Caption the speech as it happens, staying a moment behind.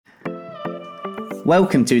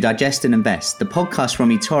Welcome to Digest and Invest, the podcast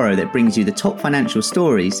from eToro that brings you the top financial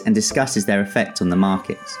stories and discusses their effect on the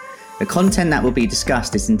markets. The content that will be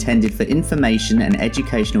discussed is intended for information and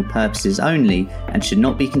educational purposes only and should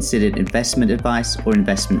not be considered investment advice or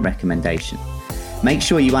investment recommendation. Make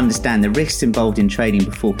sure you understand the risks involved in trading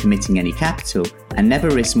before committing any capital and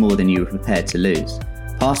never risk more than you are prepared to lose.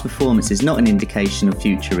 Past performance is not an indication of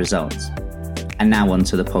future results. And now on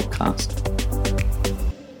to the podcast.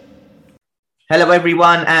 Hello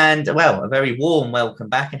everyone, and a very warm welcome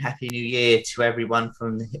back and Happy New Year to everyone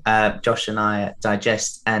from Josh and I at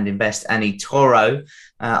Digest and Invest and eToro.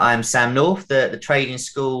 I am Sam North, the trading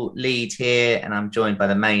school lead here, and I'm joined by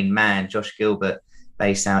the main man, Josh Gilbert,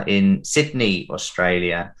 based out in Sydney,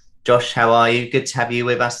 Australia. Josh, how are you? Good to have you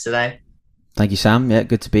with us today. Thank you, Sam. Yeah,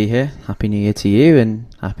 good to be here. Happy New Year to you and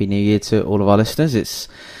Happy New Year to all of our listeners. It's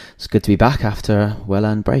good to be back after a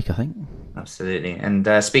well-earned break, I think. Absolutely. And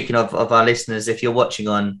speaking of our listeners, if you're watching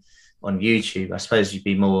on YouTube, I suppose you'd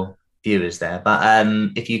be more viewers there. But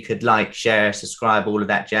if you could like, share, subscribe, all of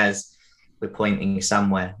that jazz, we're pointing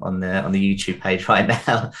somewhere on the YouTube page right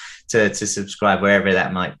now to subscribe wherever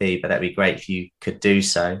that might be. But that'd be great if you could do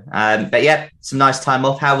so. But yeah, some nice time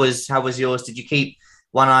off. How was yours? Did you keep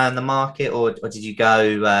one eye on the market or did you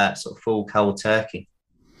go sort of full cold turkey?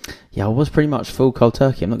 Yeah, I was pretty much full cold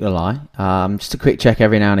turkey, I'm not going to lie. Just a quick check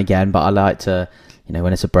every now and again, but I like to,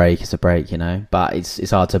 when it's a break, but it's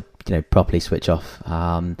hard to, properly switch off.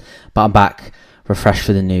 But I'm back, refreshed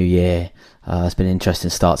for the new year. It's been an interesting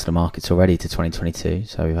start to the markets already to 2022,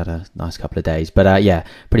 so we've had a nice couple of days. But yeah,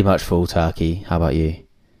 pretty much full turkey. How about you?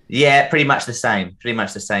 Yeah, pretty much the same.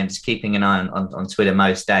 Just keeping an eye on Twitter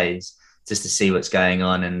most days just to see what's going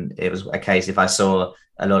on. And it was a case if I saw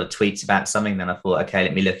a lot of tweets about something, then I thought, okay,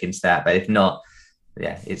 let me look into that. But if not,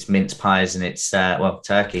 yeah, it's mince pies and it's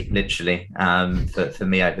turkey, literally, for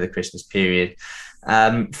me over the Christmas period.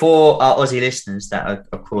 For our Aussie listeners that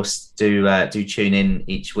of course do tune in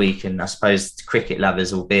each week, and I suppose cricket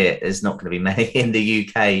lovers, albeit there's not going to be many in the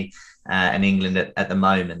UK and England at the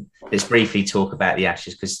moment. Let's briefly talk about the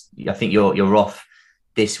Ashes because I think you're off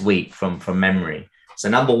this week from memory. So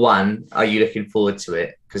number one, are you looking forward to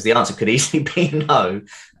it? Because the answer could easily be no.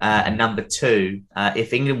 And number two,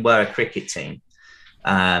 if England were a cricket team, they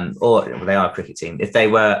are a cricket team, if they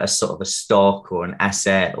were a sort of a stock or an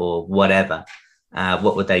asset or whatever,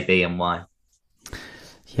 what would they be and why?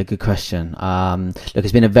 Yeah, good question. Look,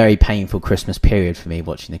 it's been a very painful Christmas period for me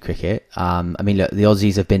watching the cricket. Look, the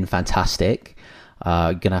Aussies have been fantastic.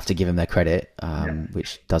 Gonna have to give them their credit,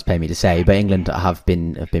 which does pay me to say. But England have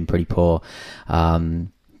been pretty poor.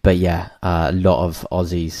 But yeah, a lot of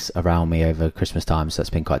Aussies around me over Christmas time, so that's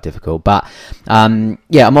been quite difficult. But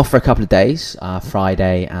yeah, I'm off for a couple of days,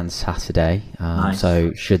 Friday and Saturday. Nice.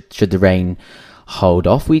 So should the rain hold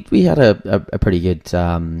off, we had a pretty good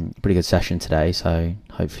session today. So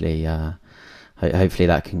hopefully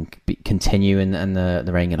that can continue and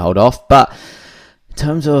the rain can hold off. But in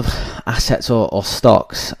terms of assets or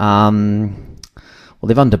stocks, well,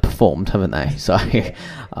 they've underperformed, haven't they? So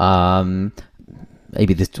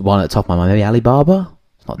maybe this one at the top of my mind, maybe Alibaba.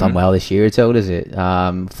 It's not done well this year at all, is it?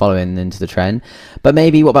 Following into the trend. But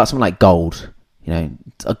maybe what about something like gold?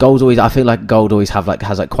 Gold's always, I feel like gold always has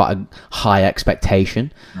quite a high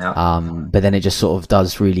expectation. Yeah. But then it just sort of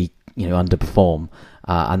does really, underperform.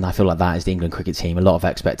 And I feel like that is the England cricket team. A lot of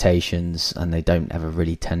expectations, and they don't ever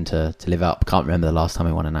really tend to live up. Can't remember the last time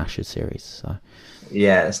we won an Ashes series. So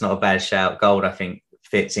yeah, it's not a bad shout. Gold, I think,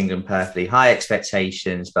 fits England perfectly. High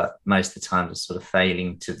expectations, but most of the time it's sort of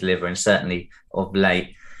failing to deliver, and certainly of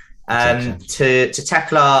late. To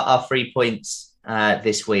tackle our 3 points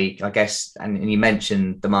this week, I guess, and you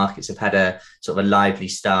mentioned the markets have had a sort of a lively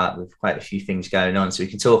start with quite a few things going on. So we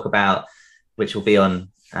can talk about, which will be on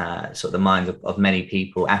sort of the mind of many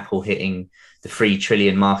people, Apple hitting the 3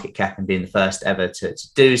 trillion market cap and being the first ever to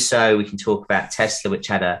do so. We can talk about Tesla, which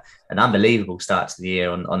had an unbelievable start to the year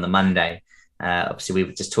on the Monday. Obviously, we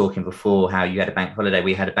were just talking before how you had a bank holiday.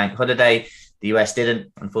 We had a bank holiday. The US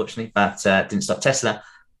didn't, unfortunately, but didn't stop Tesla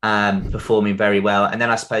performing very well. And then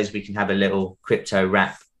I suppose we can have a little crypto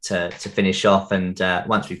wrap to finish off. And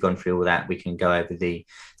once we've gone through all that, we can go over the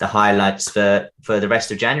highlights for the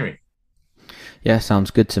rest of January. Yeah, sounds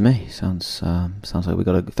good to me. Sounds like we've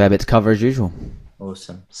got a fair bit to cover as usual.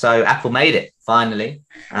 Awesome. So Apple made it finally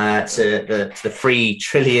to the $3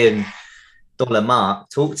 trillion mark.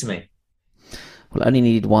 Talk to me. Well, it only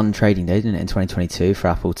needed one trading day, didn't it, in 2022 for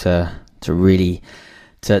Apple to really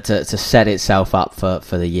to set itself up for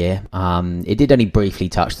the year. It did only briefly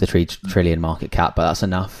touch the 3 trillion market cap, but that's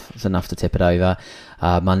enough. It's enough to tip it over.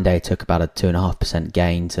 Monday took about a 2.5%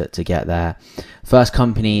 gain to get there. First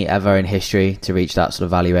company ever in history to reach that sort of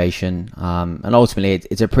valuation. And ultimately,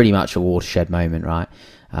 it's a pretty much a watershed moment, right?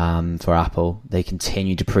 For Apple. They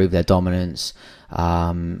continue to prove their dominance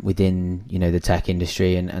within, the tech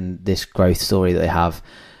industry, and this growth story that they have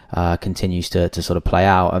continues to sort of play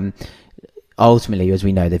out. Ultimately, as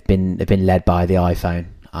we know, they've been led by the iPhone.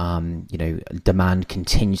 Demand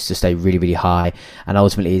continues to stay really, really high, and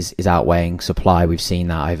ultimately is outweighing supply. We've seen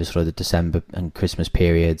that over sort of the December and Christmas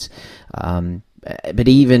periods. But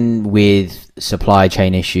even with supply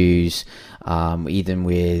chain issues, even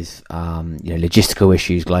with logistical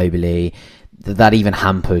issues globally, that even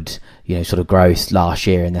hampered sort of growth last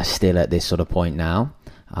year, and they're still at this sort of point now.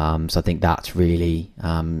 So I think that's really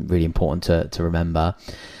really important to remember.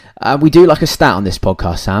 We do like a stat on this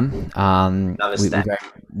podcast, Sam.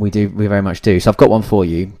 We very much do. So I've got one for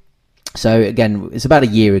you. So again, it's about a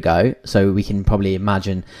year ago, so we can probably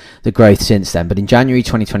imagine the growth since then. But in January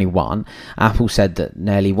 2021, Apple said that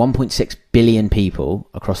nearly 1.6 billion people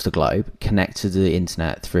across the globe connect to the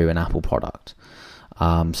internet through an Apple product.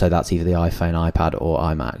 So that's either the iPhone, iPad, or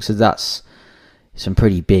iMac. So that's some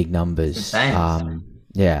pretty big numbers.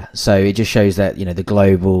 Yeah, so it just shows that the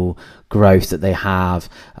global growth that they have,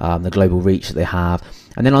 the global reach that they have,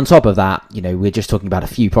 and then on top of that, we're just talking about a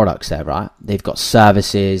few products there, right? They've got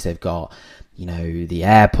services, they've got the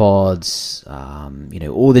AirPods,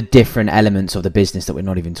 all the different elements of the business that we're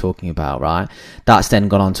not even talking about, right? That's then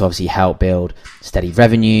gone on to obviously help build steady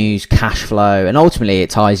revenues, cash flow, and ultimately it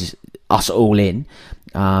ties us all in,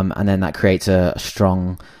 and then that creates a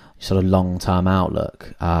strong sort of long-term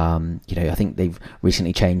outlook. I think they've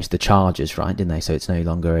recently changed the chargers, right? Didn't they? So it's no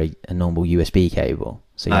longer a normal USB cable.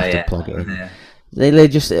 So you have to plug it in. Yeah. They're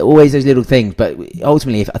just always those little things. But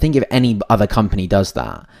ultimately, if any other company does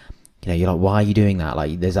that, you're like, why are you doing that?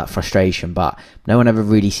 Like, there's that frustration, but no one ever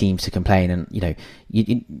really seems to complain. And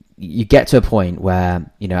you get to a point where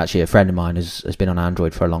actually a friend of mine has been on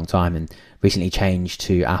Android for a long time and recently changed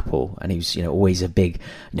to Apple, and he was always a big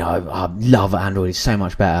I love Android, it's so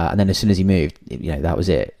much better. And then as soon as he moved, that was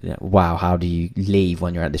it. Wow, how do you leave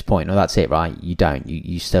when you're at this point? No, that's it, right? You don't.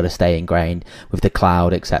 You still stay ingrained with the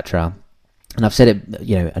cloud, etc. And I've said it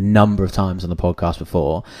a number of times on the podcast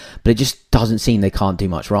before, but it just doesn't seem they can't do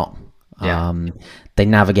much wrong. Yeah. They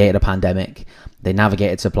navigated a pandemic, they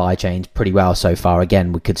navigated supply chains pretty well so far.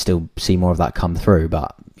 Again, we could still see more of that come through,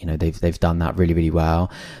 but they've done that really, really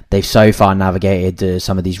well. They've so far navigated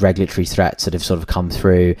some of these regulatory threats that have sort of come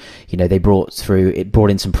through. They brought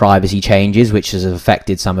in some privacy changes, which has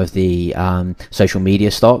affected some of the social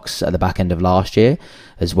media stocks at the back end of last year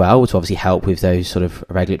as well, to obviously help with those sort of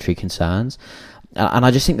regulatory concerns. And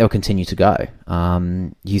I just think they'll continue to go.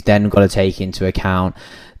 You've then got to take into account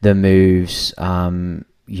the moves,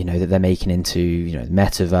 that they're making into, the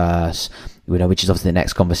metaverse, which is obviously the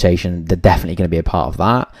next conversation. They're definitely going to be a part of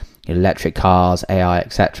that. Electric cars, AI,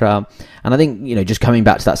 etc. And I think, just coming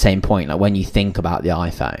back to that same point, like when you think about the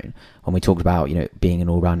iPhone, when we talked about, being an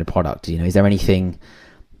all-rounded product, is there anything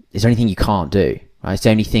you can't do? Right? It's the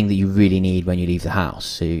only thing that you really need when you leave the house.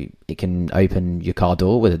 So it can open your car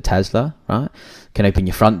door with a Tesla, right? It can open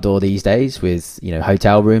your front door these days with,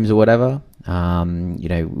 hotel rooms or whatever.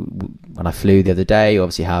 When I flew the other day, you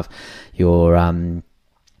obviously have your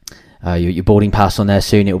boarding pass on there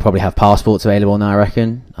soon. It will probably have passports available now, I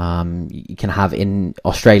reckon. You can have in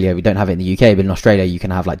Australia, we don't have it in the UK, but in Australia you can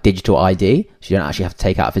have like digital ID, so you don't actually have to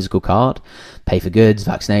take out a physical card, pay for goods,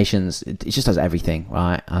 vaccinations. It just does everything,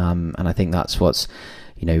 right? And I think that's what's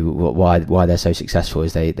why they're so successful,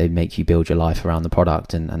 is they make you build your life around the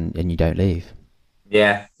product and you don't leave.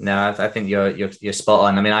 Yeah, no, I think you're spot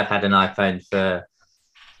on. I mean, I've had an iPhone for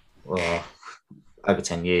over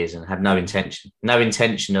 10 years and had no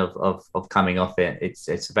intention of coming off it.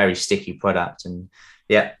 It's a very sticky product, and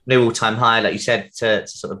new all-time high, like you said, to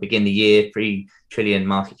sort of begin the year, 3 trillion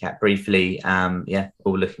market cap briefly. All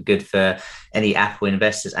looking good for any Apple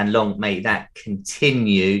investors, and long may that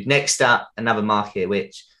continue. Next up, another market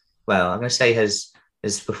which, I'm going to say has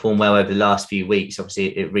performed well over the last few weeks.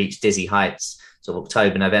 Obviously, it reached dizzy heights sort of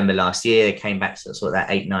October, November last year. It came back to sort of that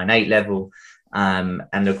 898 level. And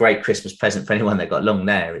a great Christmas present for anyone that got long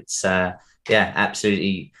there. It's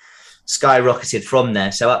absolutely skyrocketed from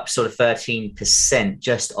there. So up sort of 13%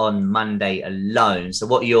 just on Monday alone. So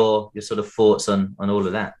what are your sort of thoughts on all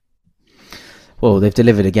of that? Well, they've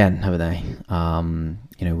delivered again, haven't they?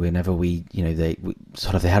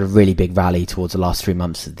 They had a really big rally towards the last 3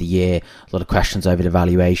 months of the year. A lot of questions over the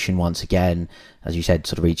valuation once again, as you said,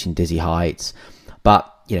 sort of reaching dizzy heights.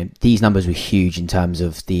 But these numbers were huge in terms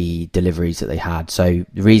of the deliveries that they had. So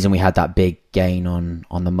the reason we had that big gain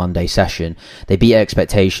on the Monday session, they beat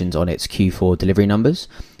expectations on its Q4 delivery numbers.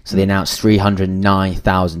 So they announced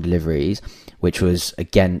 309,000 deliveries, which was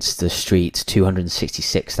against the street's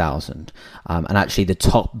 266,000. And actually the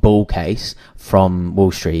top bull case from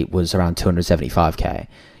Wall Street was around 275k.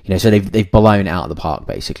 So they've blown it out of the park,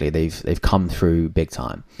 basically. They've come through big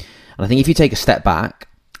time. And I think if you take a step back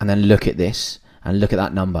and then look at this and look at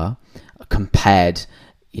that number compared,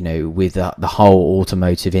 with the whole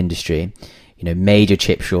automotive industry, major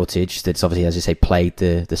chip shortage that's obviously, as I say, plagued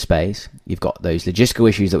the space. You've got those logistical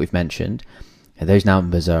issues that we've mentioned. And those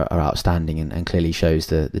numbers are outstanding and clearly shows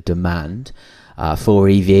the demand for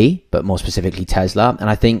EV, but more specifically Tesla. And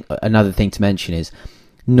I think another thing to mention is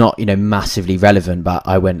not, massively relevant, but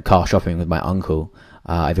I went car shopping with my uncle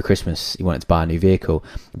over Christmas. He wanted to buy a new vehicle,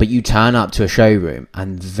 but you turn up to a showroom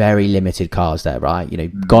and very limited cars there, right?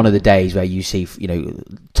 Gone are the days where you see,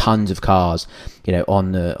 tons of cars,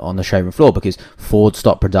 on the showroom floor, because Ford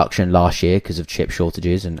stopped production last year because of chip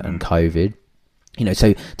shortages and COVID.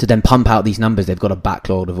 So to then pump out these numbers, they've got a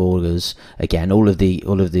backlog of orders. Again, all of the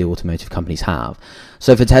automotive companies have.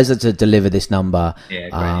 So for Tesla to deliver this number,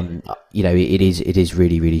 it is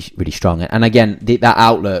really, really, really strong. And again, that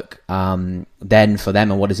outlook, then for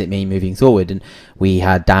them, and what does it mean moving forward? And we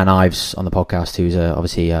had Dan Ives on the podcast, who's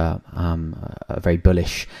obviously a very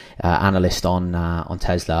bullish analyst on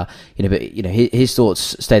Tesla. But his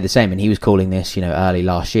thoughts stayed the same, and he was calling this, early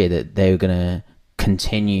last year, that they were going to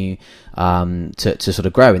continue to sort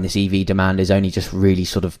of grow, and this EV demand is only just really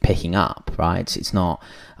sort of picking up, right? It's not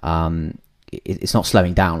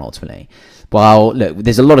slowing down ultimately. Well, look,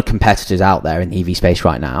 there's a lot of competitors out there in the EV space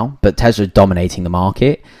right now, but Tesla is dominating the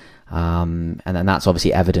market, and then that's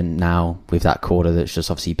obviously evident now with that quarter that's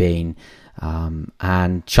just obviously been.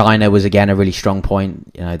 And China was again a really strong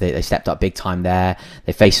point. They stepped up big time there.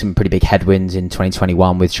 They faced some pretty big headwinds in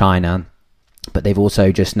 2021 with China, but they've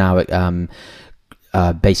also just now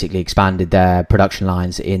basically expanded their production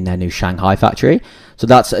lines in their new Shanghai factory. So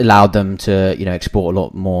that's allowed them to, export a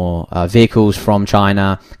lot more vehicles from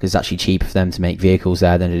China, because it's actually cheaper for them to make vehicles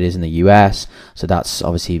there than it is in the US. So that's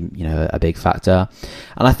obviously, a big factor.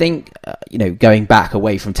 And I think, going back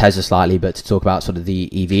away from Tesla slightly, but to talk about sort of the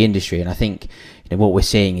EV industry, and I think, what we're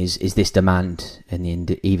seeing is this demand in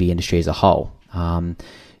the EV industry as a whole.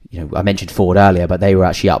 I mentioned Ford earlier, but they were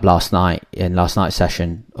actually up last night in last night's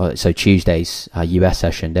session. So Tuesday's US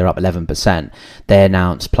session, they're up 11%. They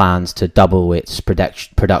announced plans to double its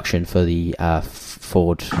production for the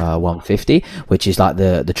Ford 150, which is like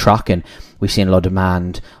the truck. And we've seen a lot of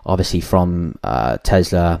demand, obviously, from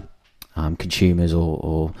Tesla consumers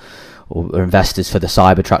or investors for the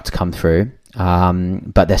Cybertruck to come through.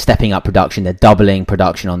 But they're stepping up production. They're doubling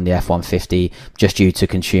production on the F-150 just due to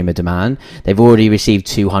consumer demand. They've already received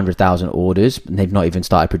 200,000 orders, and they've not even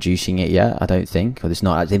started producing it yet, I don't think. Or they've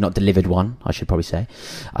not delivered one, I should probably say.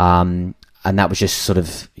 And that was just sort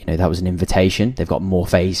of, that was an invitation. They've got more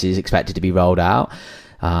phases expected to be rolled out.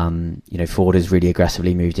 Ford has really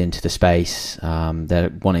aggressively moved into the space.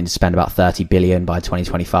 They're wanting to spend about 30 billion by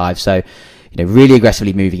 2025. So, really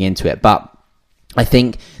aggressively moving into it. But I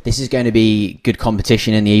think this is going to be good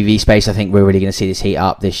competition in the EV space. I think we're really going to see this heat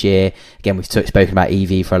up this year. Again, we've spoken about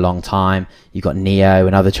EV for a long time. You've got NIO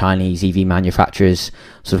and other Chinese EV manufacturers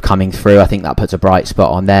sort of coming through. I think that puts a bright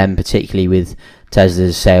spot on them, particularly with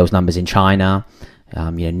Tesla's sales numbers in China.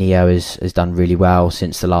 NIO has done really well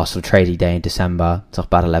since the last sort of trading day in December. It's up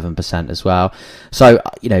about 11% as well. So,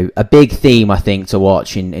 a big theme, I think, to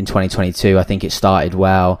watch in 2022. I think it started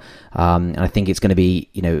well. And I think it's going to be,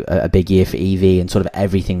 a big year for EV and sort of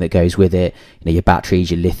everything that goes with it. Your batteries,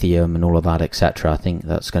 your lithium and all of that, etc. I think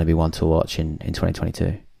that's going to be one to watch in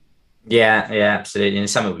 2022. Yeah, absolutely. And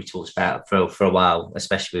it's something we talked about for a while,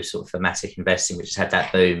 especially with sort of thematic investing, which has had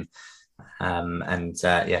that boom.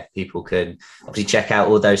 People can obviously check out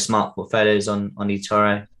all those smart portfolios on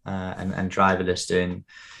eToro, and driverless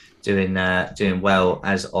doing well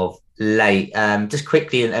as of late. Just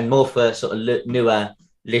quickly and more for sort of newer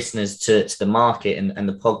listeners to the market and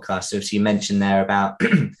the podcast. So you mentioned there about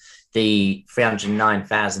the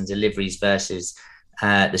 309,000 deliveries versus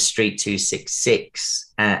the street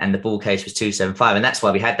 266, and the bull case was 275, and that's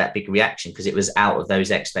why we had that big reaction, because it was out of those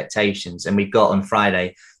expectations. And we've got on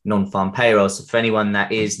Friday non-farm payrolls. So for anyone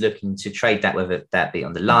that is looking to trade that, whether that be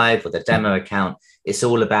on the live or the demo account, it's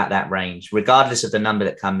all about that range. Regardless of the number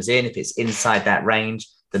that comes in, if it's inside that range,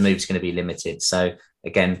 the move's going to be limited. So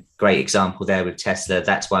again, great example there with Tesla.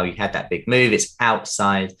 That's why we had that big move. It's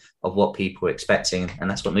outside of what people were expecting, and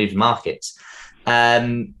that's what moved markets.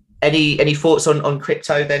 Any thoughts on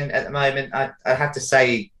crypto then at the moment? I have to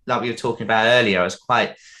say, like we were talking about earlier, I was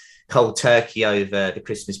quite cold turkey over the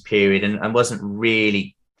Christmas period and wasn't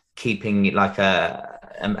really keeping it like a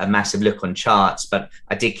massive look on charts, but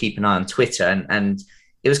I did keep an eye on Twitter and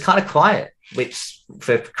it was kind of quiet, which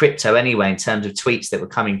for crypto anyway, in terms of tweets that were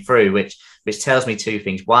coming through, which tells me two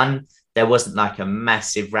things. One, there wasn't like a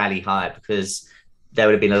massive rally high, because there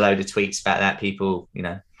would have been a load of tweets about that, people,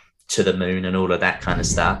 to the moon and all of that kind of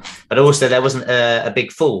stuff. But also there wasn't a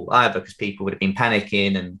big fall either, because people would have been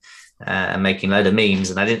panicking and making a load of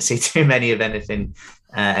memes, and I didn't see too many of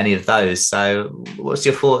any of those. So what's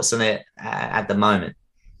your thoughts on it at the moment?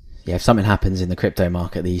 Yeah, if something happens in the crypto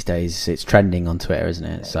market these days, it's trending on Twitter, isn't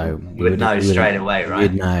it? So you would know straight away, right?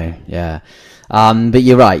 You'd know, yeah. But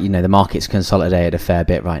you're right, the market's consolidated a fair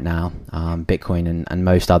bit right now. Bitcoin and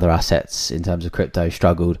most other assets in terms of crypto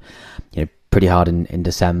struggled, pretty hard in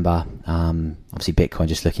December. Obviously Bitcoin,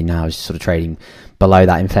 just looking now, is sort of trading below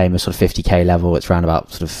that infamous sort of 50k level. It's around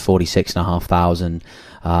about sort of 46,500,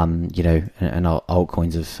 and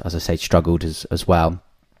altcoins have, as I say, struggled as well.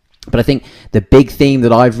 But I think the big theme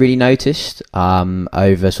that I've really noticed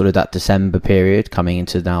over sort of that December period coming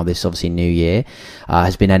into now this obviously new year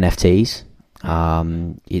has been NFTs.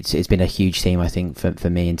 It's been a huge theme, I think, for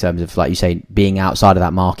me, in terms of, like you say, being outside of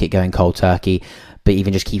that market, going cold turkey, but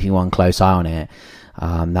even just keeping one close eye on it.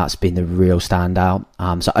 That's been the real standout.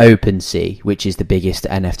 So OpenSea, which is the biggest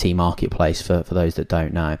NFT marketplace for those that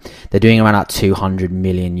don't know, they're doing around about 200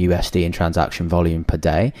 million USD in transaction volume per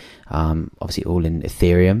day. Obviously all in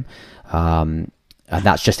Ethereum. And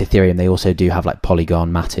that's just Ethereum. They also do have like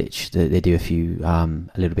Polygon, Matic. They do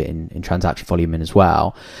a little bit in transaction volume as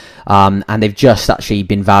well. And they've just actually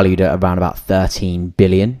been valued at around about 13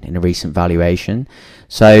 billion in a recent valuation.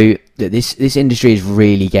 So this industry is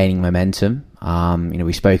really gaining momentum.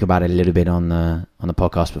 We spoke about it a little bit on the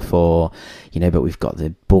podcast before, but we've got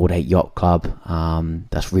the Bored Ape Yacht Club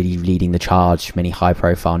that's really leading the charge. Many high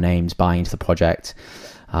profile names buying into the project.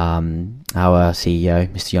 Our CEO,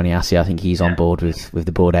 Mr. Yoni Assi, I think he's on board with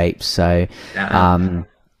the Bored Apes. So,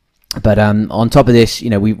 but on top of this,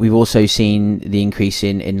 we've also seen the increase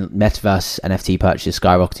in metaverse NFT purchases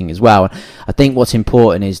skyrocketing as well. I think what's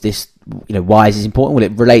important is this. Why is this important? Well,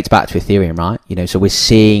 it relates back to Ethereum, right? So we're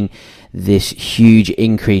seeing this huge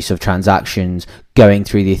increase of transactions going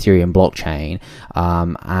through the Ethereum blockchain,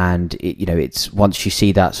 and it's once you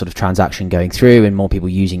see that sort of transaction going through and more people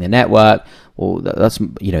using the network, well, that's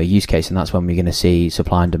a use case, and that's when we're going to see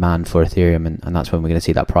supply and demand for Ethereum, and that's when we're going to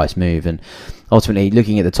see that price move. And ultimately,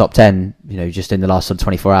 looking at the top 10, just in the last sort of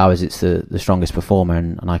 24 hours, it's the strongest performer,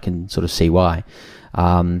 and I can sort of see why.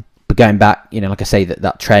 But going back, like I say,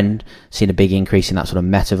 that trend, seen a big increase in that sort of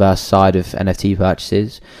metaverse side of NFT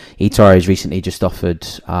purchases. eToro has recently just offered,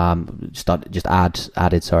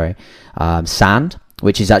 added Sand,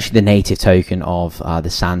 which is actually the native token of the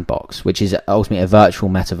Sandbox, which is ultimately a virtual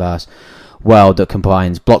metaverse world that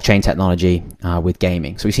combines blockchain technology with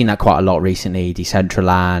gaming. So we've seen that quite a lot recently.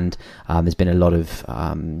 Decentraland, there's been a lot of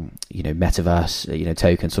metaverse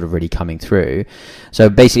tokens sort of really coming through. So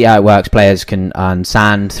basically how it works, players can earn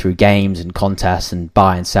sand through games and contests and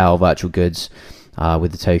buy and sell virtual goods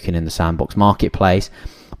with the token in the Sandbox marketplace.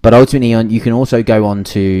 But ultimately you can also go on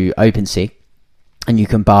to OpenSea and you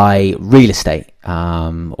can buy real estate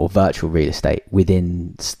or virtual real estate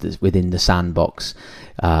within the Sandbox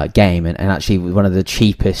game, and actually one of the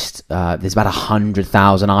cheapest, there's about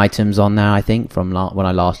 100,000 items on there, I think, from when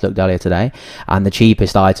I last looked earlier today, and the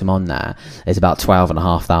cheapest item on there is about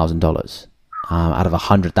 $12,500 out of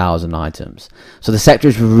 100,000 items. So the sector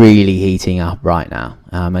is really heating up right now.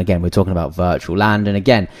 Again, we're talking about virtual land, and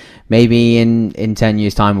again, maybe in 10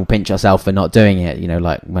 years time we'll pinch ourselves for not doing it,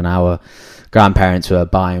 like when our grandparents were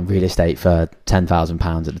buying real estate for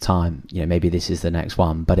 £10,000 at the time. Maybe this is the next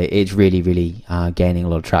one, but it's really, really gaining a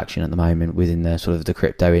lot of traction at the moment within the sort of the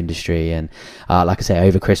crypto industry. And like I say,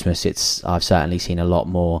 over Christmas, I've certainly seen a lot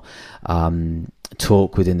more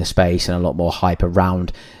talk within the space and a lot more hype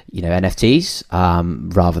around NFTs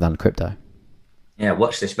rather than crypto. Yeah,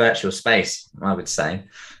 watch this virtual space, I would say.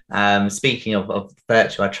 Speaking of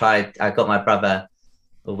virtual, I got my brother,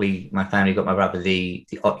 my family got my brother the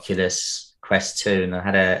Oculus Quest 2, and I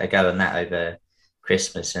had a go on that over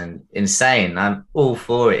Christmas, and insane. I'm all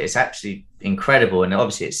for it. It's actually incredible, and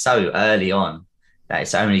obviously it's so early on that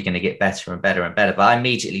it's only going to get better and better and better. But I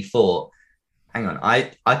immediately thought, hang on,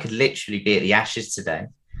 I could literally be at the Ashes today.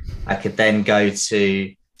 I could then go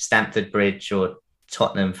to Stamford Bridge or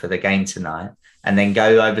Tottenham for the game tonight, and then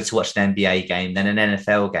go over to watch an NBA game, then an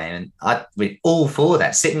NFL game, and I'd be all for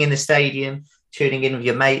that. Sitting in the stadium, tuning in with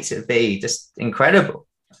your mates, it'd be just incredible.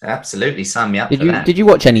 Absolutely, sign me up Did for you that. did you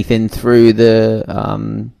watch anything through the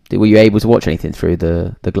were you able to watch anything through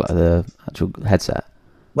the actual headset?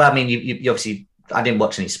 Well, I mean, you obviously, I didn't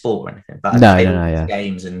watch any sport or anything, but I No, played no, all no, these yeah.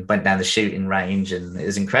 games and went down the shooting range, and it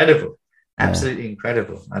was incredible, Yeah. absolutely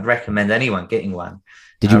incredible. I'd recommend anyone getting one.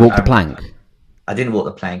 Did you walk the I plank? I didn't walk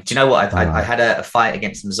the plank. Do you know what? I Oh, had a fight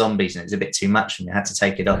against some zombies, and it was a bit too much for me. I had to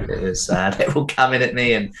take it off. It was they were all coming at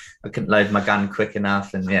me, and I couldn't load my gun quick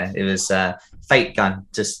enough. And yeah, it was a fake gun.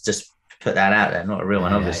 Just put that out there, not a real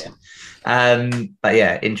one, obviously. But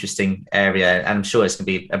yeah, interesting area, and I'm sure it's going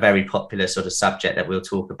to be a very popular sort of subject that we'll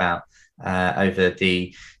talk about over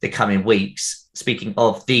the coming weeks. Speaking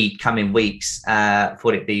of the coming weeks,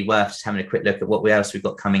 thought it'd be worth just having a quick look at what else we've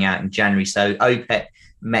got coming out in January. So OPEC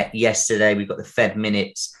met yesterday. We've got the Fed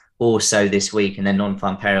minutes also this week, and then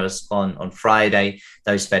non-farm payrolls on Friday.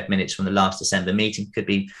 Those Fed minutes from the last December meeting could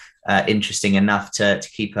be interesting enough to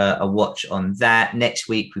keep a watch on that. Next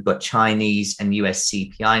week, we've got Chinese and US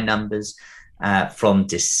CPI numbers from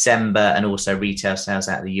December, and also retail sales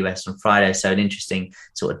out of the US on Friday. So an interesting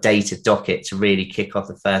sort of data docket to really kick off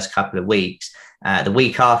the first couple of weeks. The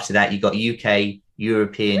week after that, you've got UK,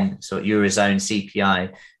 European, sort of Eurozone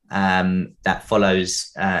CPI that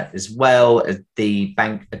follows as well. The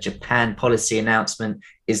Bank of Japan policy announcement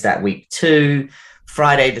is that week too.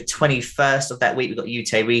 Friday, the 21st of that week, we've got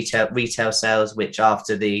UK retail sales, which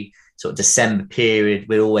after the sort of December period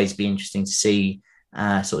will always be interesting to see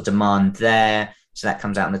sort of demand there. So that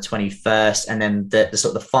comes out on the 21st. And then the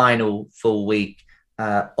sort of the final full week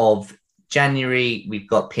of January, we've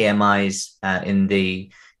got PMIs in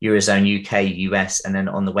the Eurozone, UK, US, and then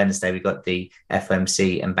on the Wednesday, we've got the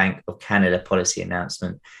FOMC and Bank of Canada policy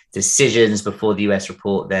announcement decisions before the US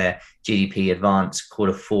report their GDP advance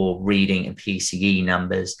Q4 reading and PCE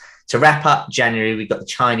numbers. To wrap up January, we've got the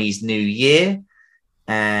Chinese New Year.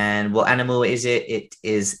 And what animal is it? It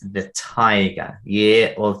is the tiger,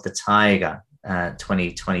 year of the tiger,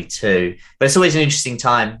 2022. But it's always an interesting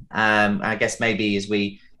time. I guess maybe as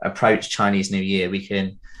we approach Chinese New Year, we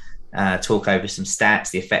can talk over some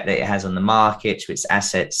stats, the effect that it has on the market, which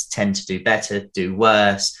assets tend to do better, do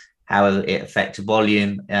worse, how it affects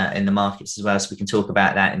volume in the markets as well. So we can talk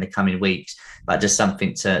about that in the coming weeks, but just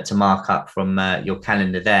something to mark up from your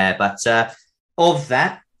calendar there. But of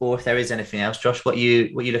that, or if there is anything else, Josh, what you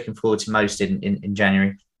looking forward to most in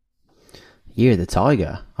January? Year of the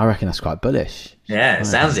Tiger. I reckon that's quite bullish. Yeah, it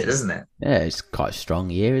sounds it, doesn't it? Yeah, it's quite a strong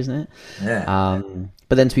year, isn't it? Yeah.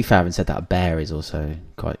 But then to be fair, having said that, a bear is also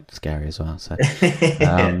quite scary as well. So,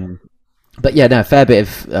 but yeah, no, a fair bit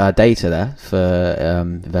of data there for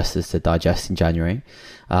investors to digest in January.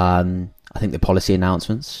 I think the policy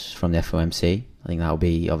announcements from the FOMC, I think that will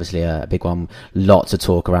be obviously a big one. Lots of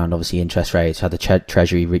talk around obviously interest rates, how the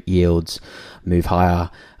treasury yields move higher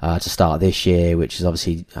to start this year, which has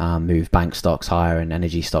obviously moved bank stocks higher and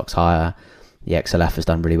energy stocks higher. The XLF has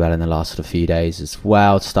done really well in the last sort of few days as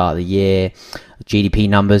well to start the year. GDP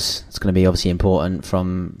numbers, it's going to be obviously important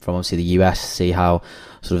from obviously the US, see how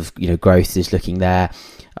sort of, growth is looking there.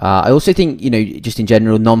 I also think, just in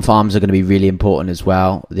general, non-farms are going to be really important as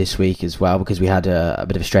well this week as well, because we had a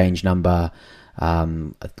bit of a strange number.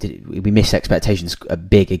 We missed expectations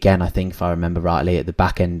big again, I think, if I remember rightly, at the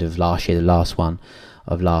back end of last year, the last one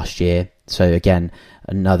of last year. So again,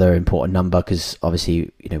 another important number, because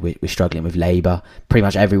obviously, we're struggling with labour pretty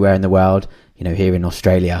much everywhere in the world. Here in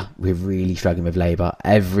Australia, we're really struggling with labour.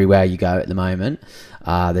 Everywhere you go at the moment,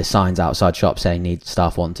 there's signs outside shops saying need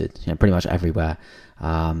staff wanted, pretty much everywhere.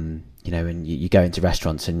 And you go into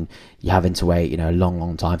restaurants and you're having to wait, a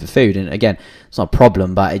long time for food. And again, it's not a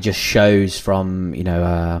problem, but it just shows from,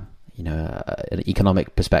 an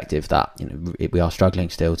economic perspective that, we are struggling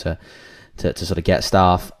still to sort of get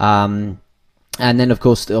staff. And then, of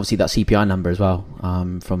course, obviously that CPI number as well,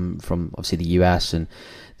 from obviously the US and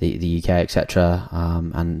the UK, etc.,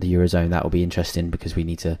 and the Eurozone. That will be interesting because we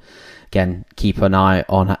need to, again, keep an eye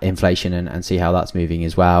on inflation and see how that's moving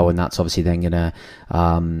as well. And that's obviously then going to,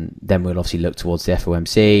 then we'll obviously look towards the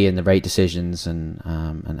FOMC and the rate decisions and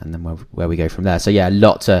then where we go from there. So yeah, a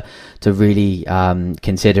lot to really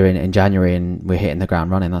consider in January, and we're hitting the ground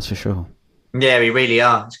running, that's for sure. Yeah, we really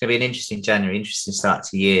are. It's going to be an interesting January, interesting start to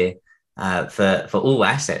the year for all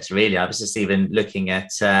assets, really. I was just even looking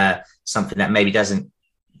at something that maybe doesn't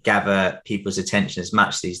gather people's attention as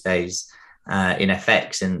much these days in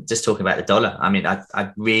FX, and just talking about the dollar. I mean,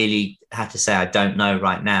 I really have to say I don't know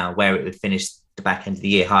right now where it would finish the back end of the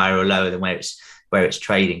year, higher or lower than where it's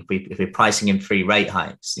trading. If we're pricing in 3 rate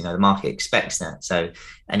hikes, the market expects that. So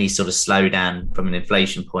any sort of slowdown from an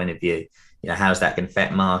inflation point of view, how's that going to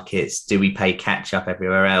affect markets? Do we pay catch up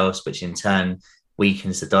everywhere else, which in turn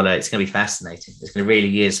weakens the dollar. It's going to be fascinating. It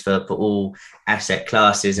really is for all asset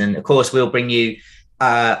classes. And of course, we'll bring you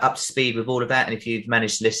up to speed with all of that. And if you've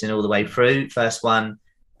managed to listen all the way through, first one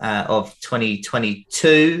of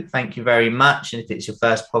 2022, thank you very much. And if it's your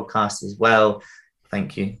first podcast as well,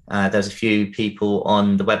 thank you. There's a few people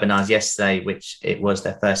on the webinars yesterday, which it was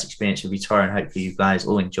their first experience with eToro, and hopefully you guys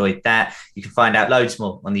all enjoyed that. You can find out loads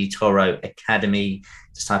more on the eToro Academy.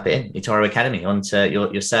 Just type it in, eToro Academy, onto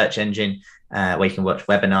your search engine, where you can watch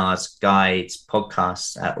webinars, guides,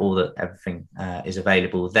 podcasts, everything is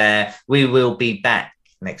available there. We will be back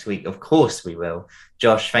next week. Of course we will.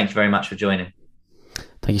 Josh, thank you very much for joining.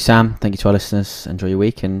 Thank you, Sam. Thank you to our listeners. Enjoy your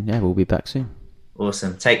week, and we'll be back soon.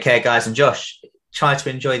 Awesome. Take care, guys. And Josh, try to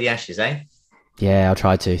enjoy the Ashes, eh? Yeah, I'll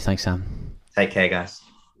try to. Thanks, Sam. Take care, guys.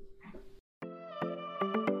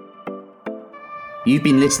 You've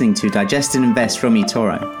been listening to Digest and Invest from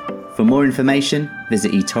eToro. For more information,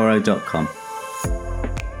 visit eToro.com.